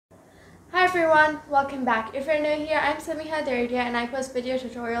everyone, welcome back. If you're new here, I'm Sameeha Daredia and I post video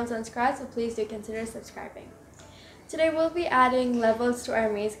tutorials on Scratch, so please do consider subscribing. Today we'll be adding levels to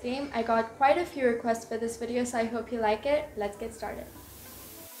our maze game. I got quite a few requests for this video, so I hope you like it. Let's get started.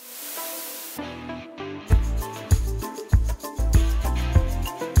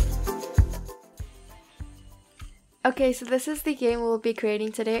 Okay, so this is the game we'll be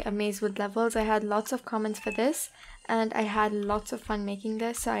creating today, a maze with levels. I had lots of comments for this and I had lots of fun making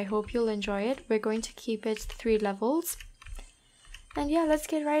this, so I hope you'll enjoy it. We're going to keep it 3 levels. And yeah, let's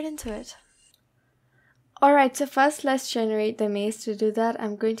get right into it. Alright, so first let's generate the maze. To do that,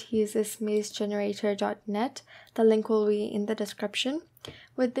 I'm going to use this mazegenerator.net. The link will be in the description.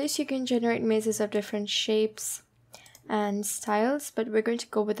 With this, you can generate mazes of different shapes and styles, but we're going to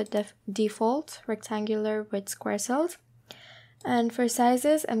go with the default rectangular with square cells. And for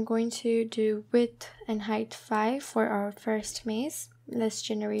sizes, I'm going to do width and height 5 for our first maze. Let's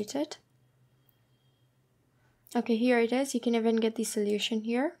generate it. Okay, here it is. You can even get the solution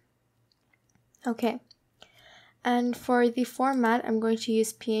here. Okay, and for the format, I'm going to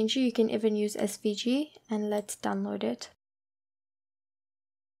use PNG. You can even use SVG, and let's download it.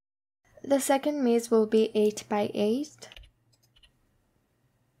 The second maze will be 8 by 8.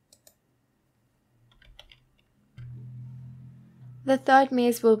 The third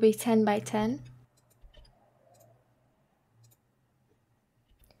maze will be 10 by 10.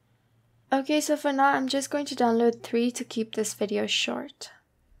 Okay, so for now, I'm just going to download 3 to keep this video short.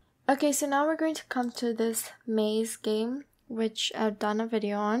 Okay, so now we're going to come to this maze game, which I've done a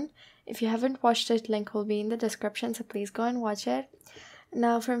video on. If you haven't watched it, link will be in the description, so please go and watch it.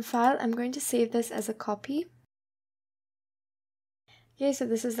 Now from file, I'm going to save this as a copy. Okay, so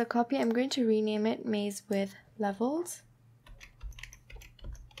this is the copy. I'm going to rename it Maze with Levels.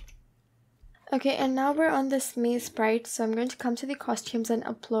 Okay, and now we're on this maze sprite, so I'm going to come to the costumes and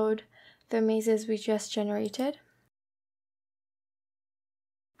upload the mazes we just generated.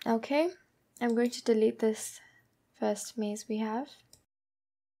 Okay, I'm going to delete this first maze we have.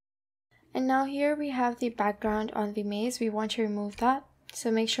 And now here we have the background on the maze. We want to remove that, so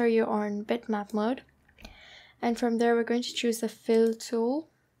make sure you're on bitmap mode. And from there, we're going to choose the fill tool.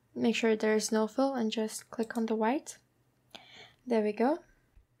 Make sure there is no fill and just click on the white. There we go.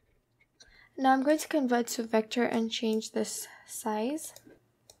 Now I'm going to convert to vector and change this size.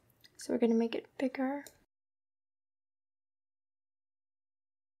 So we're going to make it bigger.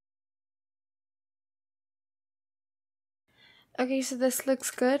 Okay, so this looks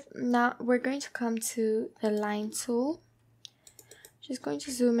good. Now we're going to come to the line tool. Just going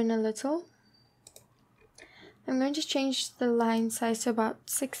to zoom in a little. I'm going to change the line size to about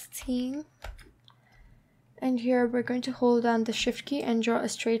 16. And here we're going to hold down the shift key and draw a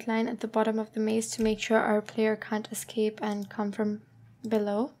straight line at the bottom of the maze to make sure our player can't escape and come from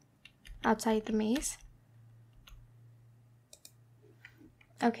below, outside the maze.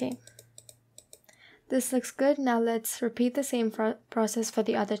 Okay. This looks good. Now let's repeat the same process for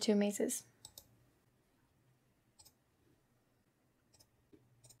the other 2 mazes.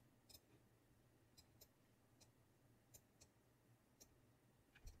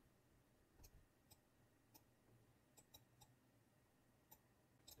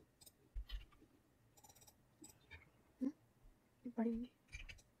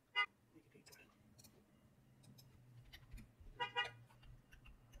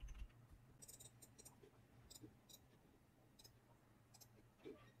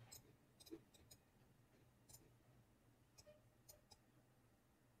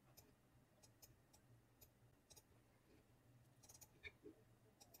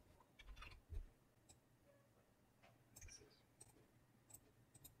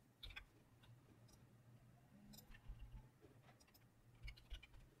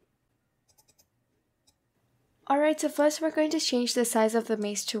 Alright, so first we're going to change the size of the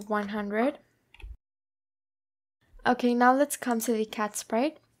maze to 100. Okay, now let's come to the cat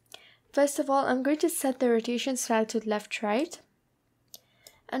sprite. First of all, I'm going to set the rotation style to left-right.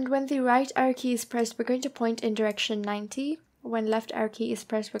 And when the right arrow key is pressed, we're going to point in direction 90. When left arrow key is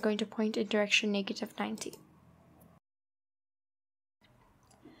pressed, we're going to point in direction -90.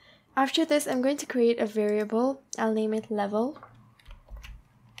 After this, I'm going to create a variable. I'll name it level.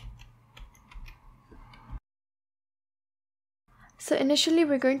 So initially,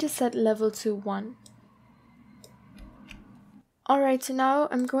 we're going to set level to 1. Alright, so now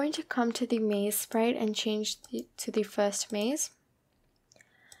I'm going to come to the maze sprite and change to the first maze.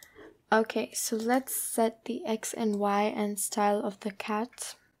 Okay, so let's set the X and Y and style of the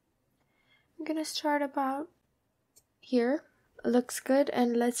cat. I'm gonna start about here. Looks good,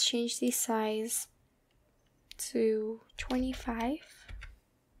 and let's change the size to 25.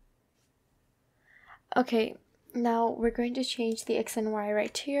 Okay, now we're going to change the X and Y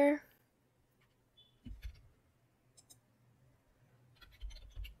right here.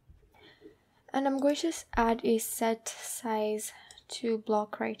 And I'm going to add a set size to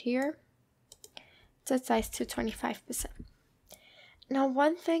block right here. Set size to 25%. Now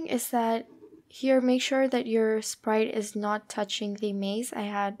one thing is that here, make sure that your sprite is not touching the maze. I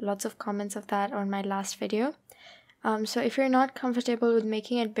had lots of comments of that on my last video. So if you're not comfortable with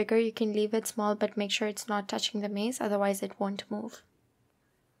making it bigger, you can leave it small, but make sure it's not touching the maze, otherwise it won't move.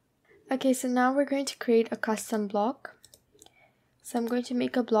 Okay, so now we're going to create a custom block. So I'm going to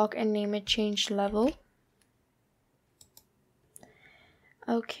make a block and name it change level.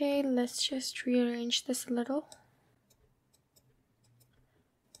 Okay, let's just rearrange this a little.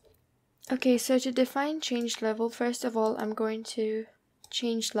 Okay, so to define change level, first of all, I'm going to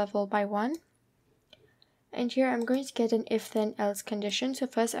change level by 1. And here I'm going to get an if then else condition. So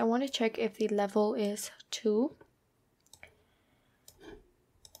first I want to check if the level is 2.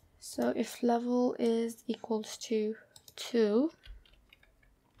 So if level is equals to 2,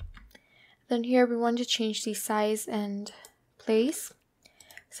 then here we want to change the size and place.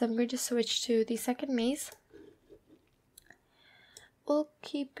 So I'm going to switch to the second maze. We'll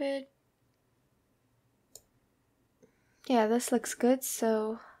keep it, yeah, this looks good.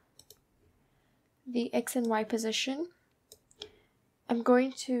 So the X and Y position, I'm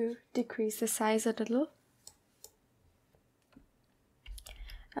going to decrease the size a little,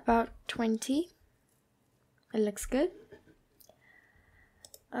 about 20. It looks good.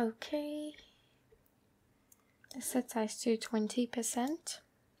 Okay, set size to 20%.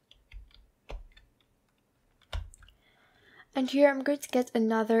 And here I'm going to get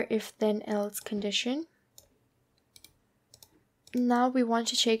another if then else condition. Now we want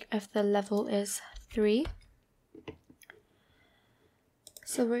to check if the level is 3.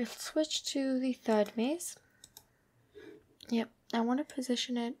 So we'll switch to the third maze. Yep, I want to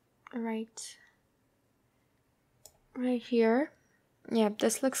position it right here. Yep,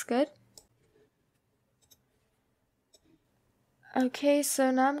 this looks good. Okay,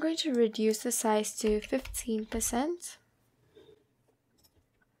 so now I'm going to reduce the size to 15%.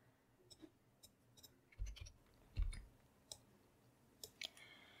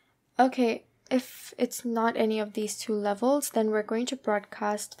 Okay, if it's not any of these two levels, then we're going to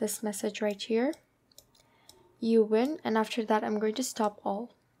broadcast this message right here. You win, and after that I'm going to stop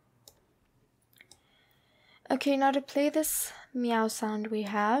all. Okay, now to play this meow sound we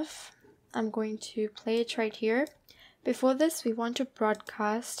have, I'm going to play it right here. Before this, we want to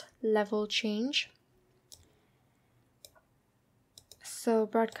broadcast level change. So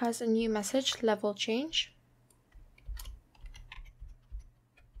broadcast a new message, level change.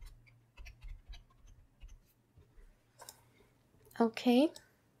 Okay,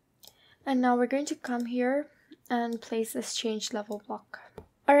 and now we're going to come here and place this change level block.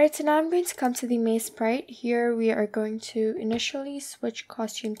 Alright, so now I'm going to come to the maze sprite. Here we are going to initially switch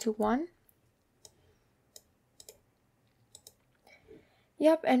costume to 1.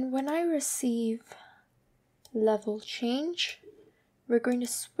 Yep, and when I receive level change, we're going to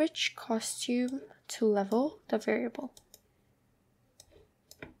switch costume to level, the variable.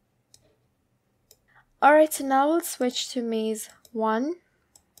 Alright, so now we'll switch to maze 1.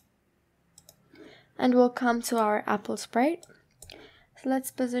 And we'll come to our apple sprite. So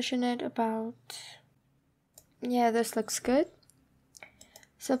let's position it about, yeah, this looks good.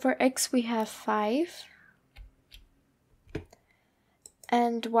 So for X we have 5.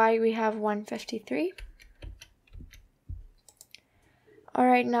 And Y we have 153.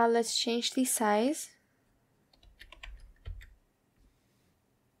 Alright, now let's change the size.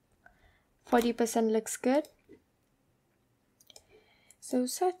 40% looks good. So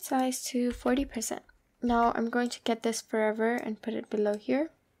set size to 40%. Now I'm going to get this forever and put it below here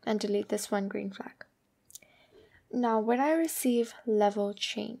and delete this one green flag. Now when I receive level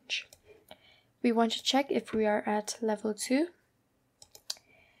change, we want to check if we are at level 2.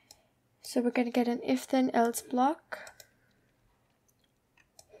 So we're going to get an if then else block.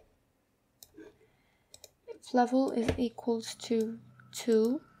 If level is equals to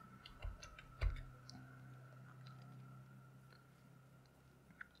 2,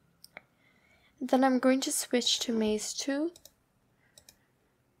 then I'm going to switch to maze 2.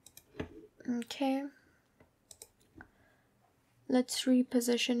 Okay. Let's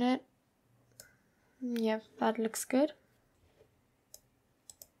reposition it. Yep, that looks good.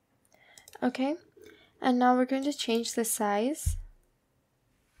 Okay. And now we're going to change the size.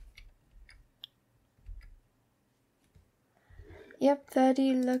 Yep,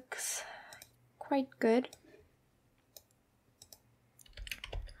 30 looks quite good.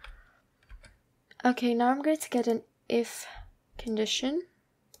 Okay, now I'm going to get an if condition.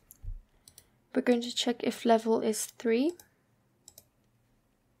 We're going to check if level is 3.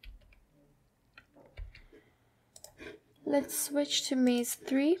 Let's switch to maze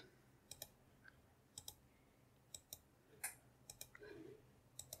 3.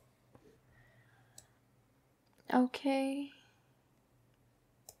 Okay.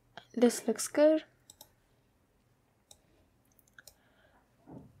 This looks good.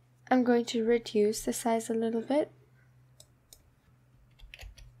 I'm going to reduce the size a little bit.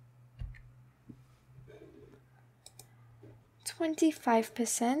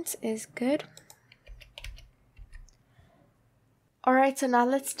 %25 is good. Alright, so now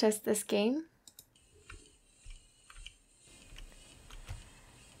let's test this game.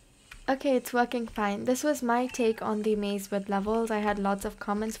 Okay, it's working fine. This was my take on the maze with levels. I had lots of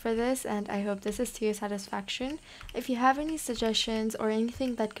comments for this and I hope this is to your satisfaction. If you have any suggestions or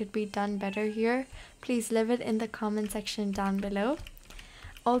anything that could be done better here, please leave it in the comment section down below.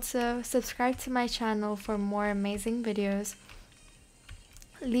 Also, subscribe to my channel for more amazing videos.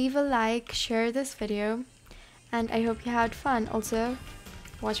 Leave a like, share this video, and I hope you had fun. Also,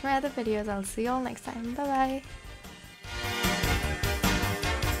 watch my other videos. I'll see you all next time. Bye bye.